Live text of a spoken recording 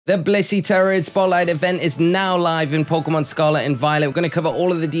The BLISSEY Tera Raid Spotlight event is now live in Pokemon Scarlet and Violet. We're going to cover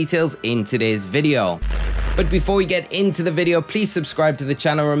all of the details in today's video. But before we get into the video, please subscribe to the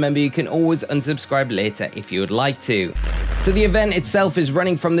channel. Remember, you can always unsubscribe later if you would like to. So the event itself is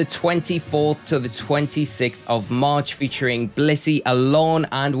running from the 24th to the 26th of March, featuring BLISSEY alone,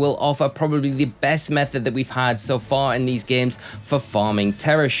 and will offer probably the best method that we've had so far in these games for farming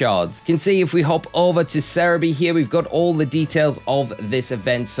Tera Shards. You can see if we hop over to Cerebi here, we've got all the details of this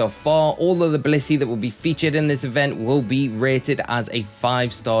event so far. All of the BLISSEY that will be featured in this event will be rated as a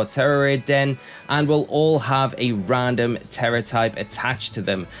 5-star Tera Raid den, and will all have a random Tera type attached to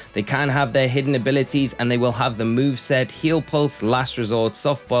them. They can have their hidden abilities, and they will have the moveset Heal Pulse, Last Resort,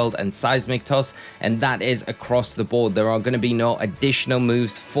 Soft Boiled, and Seismic Toss, and that is across the board. There are going to be no additional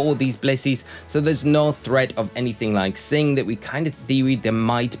moves for these BLISSEYs, so there's no threat of anything like Sing that we kind of theoried there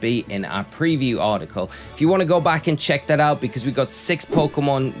might be in our preview article. If you want to go back and check that out, because we got 6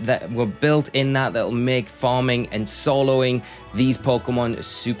 Pokemon that were built in that'll make farming and soloing these Pokemon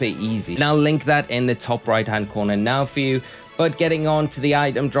super easy. And I'll link that in the top right hand corner now for you. But getting on to the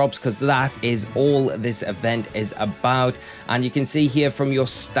item drops, because that is all this event is about. And you can see here from your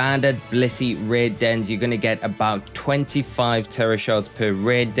standard BLISSEY raid dens, you're going to get about 25 Tera Shards per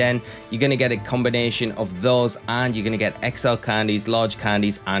raid den. You're going to get a combination of those, and you're going to get XL candies, large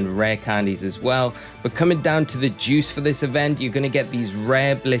candies, and rare candies as well. But coming down to the juice for this event, you're going to get these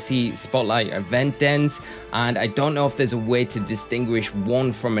rare BLISSEY Spotlight event dens. And I don't know if there's a way to distinguish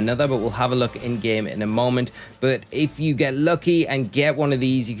one from another, but we'll have a look in game in a moment. But if you get lucky and get one of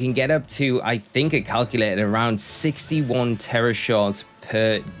these, you can get up to, I think it calculated around 61 Tera Shards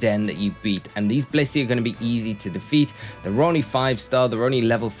per den that you beat. And these BLISSEY are going to be easy to defeat. They're only 5-star, they're only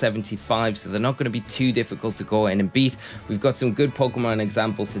level 75, so they're not going to be too difficult to go in and beat. We've got some good Pokemon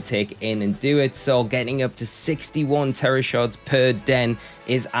examples to take in and do it, so getting up to 61 Tera Shards per den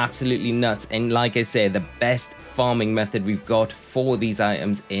is absolutely nuts. And like I say, the best farming method we've got for these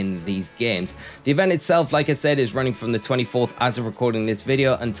items in these games. The event itself, like I said, is running from the 24th as of recording this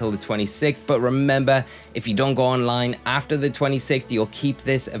video until the 26th. But remember, if you don't go online after the 26th, you'll keep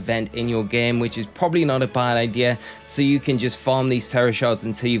this event in your game, which is probably not a bad idea. So you can just farm these Tera Shards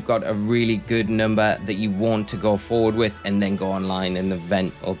until you've got a really good number that you want to go forward with, and then go online and the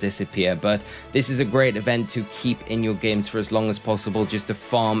event will disappear. But this is a great event to keep in your games for as long as possible, just to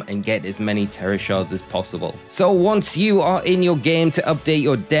farm and get as many Tera Shards as possible. So once you are in your game, to update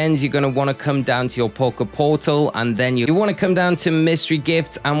your dens, you're going to want to come down to your Poke Portal, and then you want to come down to Mystery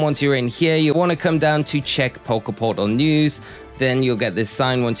Gifts, and once you're in here, you want to come down to check Poke Portal News. Then you'll get this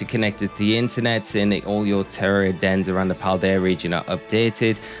sign once you're connected to the internet saying that all your Tera Raid dens around the Paldea region are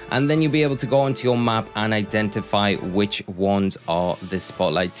updated, and then you'll be able to go onto your map and identify which ones are the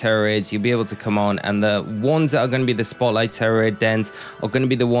Spotlight Tera Raids. You'll be able to come on, and the ones that are going to be the Spotlight Tera Raid dens are going to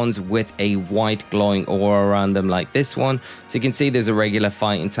be the ones with a white glowing aura around them, like this one. So you can see there's a regular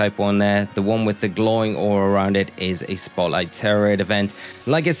fighting type one there. The one with the glowing aura around it is a Spotlight Tera Raid event.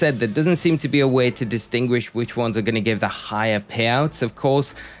 Like I said, there doesn't seem to be a way to distinguish which ones are going to give the higher payouts. Of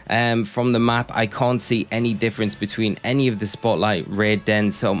course, from the map, I can't see any difference between any of the Spotlight raid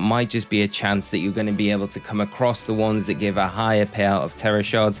dens, so it might just be a chance that you're going to be able to come across the ones that give a higher payout of Tera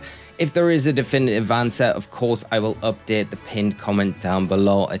Shards. If there is a definitive answer, of course, I will update the pinned comment down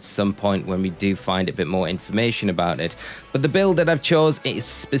below at some point when we do find a bit more information about it. But the build that I've chose is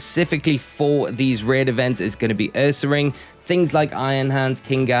specifically for these raid events is going to be Ursaring. Things like Iron Hands,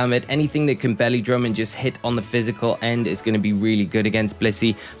 Kingambit, anything that can belly drum and just hit on the physical end is going to be really good against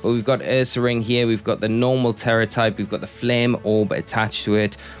BLISSEY. But we've got Ursaring here, we've got the normal Tera type, we've got the Flame Orb attached to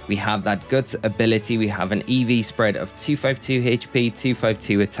it, we have that Guts ability, we have an EV spread of 252 HP,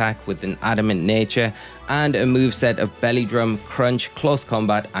 252 attack with an Adamant Nature, and a moveset of Belly Drum, Crunch, Close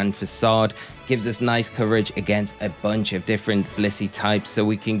Combat, and Facade. Gives us nice coverage against a bunch of different BLISSEY types, so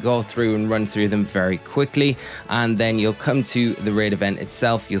we can go through and run through them very quickly. And then you'll come to the raid event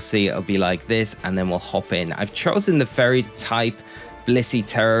itself, you'll see it'll be like this, and then we'll hop in. I've chosen the Fairy type BLISSEY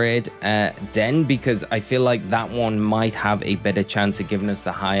Tera Raid den because I feel like that one might have a better chance of giving us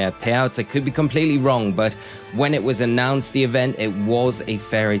the higher payouts. I could be completely wrong, but when it was announced, the event, it was a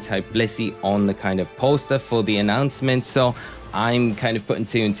Fairy type BLISSEY on the kind of poster for the announcement. So I'm kind of putting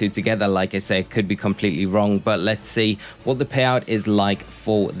 2 and 2 together. Like I say, it could be completely wrong, but let's see what the payout is like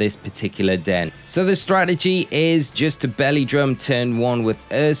for this particular den. So the strategy is just to belly drum turn 1 with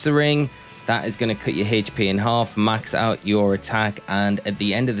Ursaring. That is going to cut your HP in half, max out your attack, and at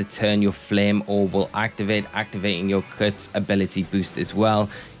the end of the turn, your Flame Orb will activate, activating your Cut's ability boost as well.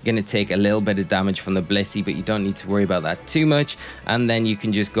 You're going to take a little bit of damage from the BLISSEY, but you don't need to worry about that too much. And then you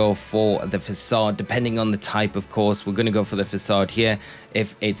can just go for the Facade, depending on the type, of course. We're going to go for the Facade here.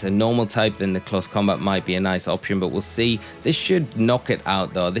 If it's a normal type, then the close combat might be a nice option, but we'll see. This should knock it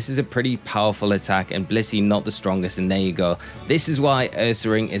out, though. This is a pretty powerful attack, and BLISSEY not the strongest, and there you go. This is why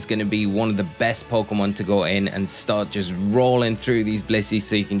Ursaring is going to be one of the best Pokemon to go in and start just rolling through these BLISSEY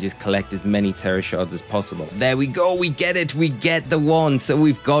so you can just collect as many Tera Shards as possible. There we go. We get it. We get the one. So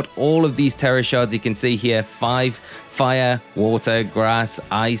we've got all of these Tera Shards. You can see here 5 fire, water, grass,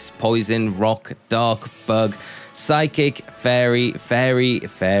 ice, poison, rock, dark, bug, psychic, fairy, fairy,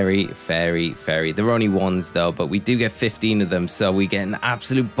 fairy, fairy, fairy. They're only ones though, but we do get 15 of them, so we get an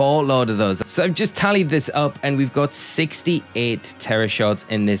absolute boatload of those. So I've just tallied this up, and we've got 68 Tera Shards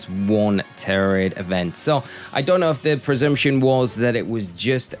in this one Tera Raid event. So I don't know if the presumption was that it was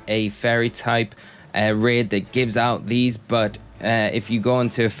just a fairy type raid that gives out these, but if you go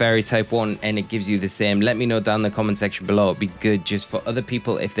into a fairy type one and it gives you the same, let me know down in the comment section below. It'd be good just for other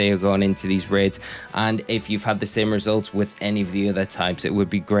people if they are going into these raids, and if you've had the same results with any of the other types, it would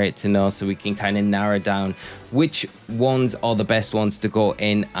be great to know, so we can kind of narrow down which ones are the best ones to go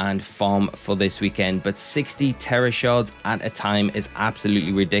in and farm for this weekend. But 60 Tera Shards at a time is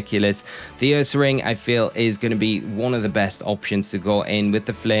absolutely ridiculous. The Ursaring, I feel, is going to be one of the best options to go in with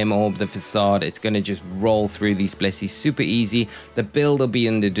the Flame Orb, the Facade. It's going to just roll through these BLISSEY super easy. The build will be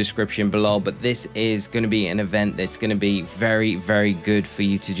in the description below, but this is going to be an event that's going to be very, very good for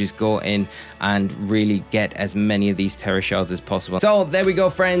you to just go in and really get as many of these Tera Shards as possible. So there we go,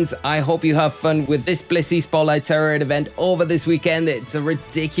 friends. I hope you have fun with this BLISSEY Spotlight Tera Raid event over this weekend. It's a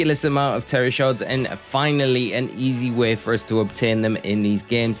ridiculous amount of Tera Shards, and finally an easy way for us to obtain them in these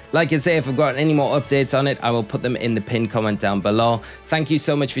games. Like I say, if I've got any more updates on it, I will put them in the pinned comment down below. Thank you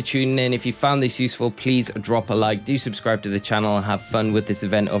so much for tuning in. If you found this useful, please drop a like, do subscribe to the channel, and have fun with this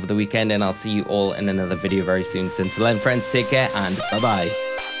event over the weekend, and I'll see you all in another video very soon. So until then, friends, take care and bye bye.